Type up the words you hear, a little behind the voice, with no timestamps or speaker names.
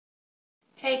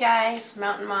Hey guys,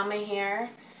 Mountain Mama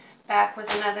here, back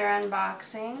with another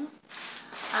unboxing.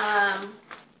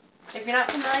 If you're not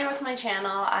familiar with my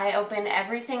channel, I open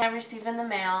everything I receive in the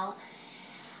mail.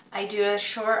 I do a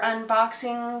short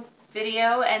unboxing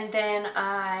video and then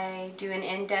I do an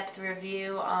in-depth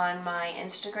review on my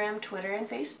Instagram, Twitter, and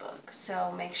Facebook.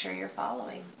 So make sure you're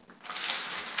following.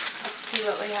 Let's see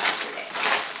what we have today.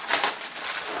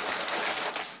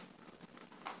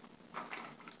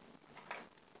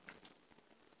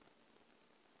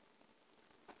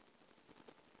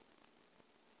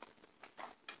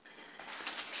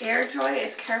 EarJoy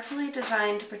is carefully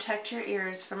designed to protect your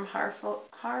ears from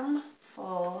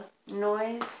harmful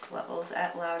noise levels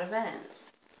at loud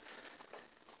events.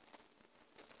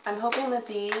 I'm hoping that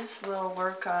these will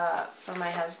work for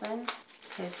my husband.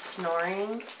 His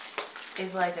snoring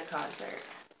is like a concert.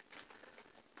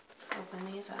 Let's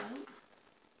open these up.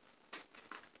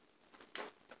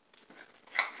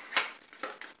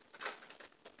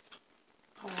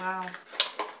 Oh wow.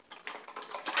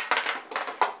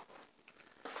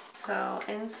 So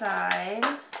inside,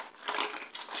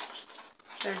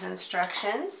 there's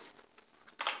instructions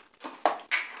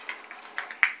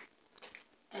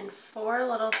and 4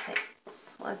 little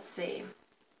things. Let's see.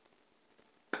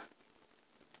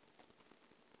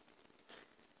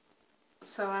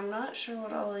 So I'm not sure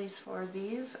what all these for.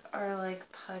 These are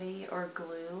like putty or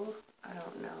glue. I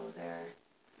don't know.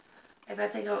 I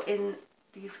bet they go in.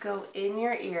 These go in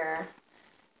your ear.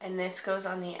 And this goes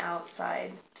on the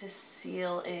outside to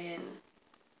seal in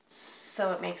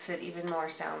so it makes it even more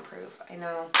soundproof. I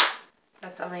know,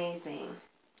 that's amazing.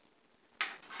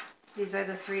 These are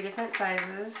the 3 different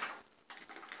sizes.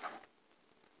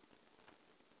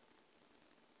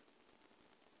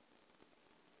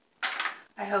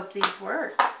 I hope these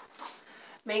work.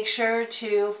 Make sure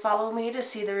to follow me to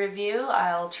see the review.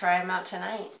 I'll try them out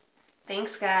tonight.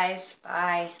 Thanks guys.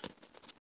 Bye.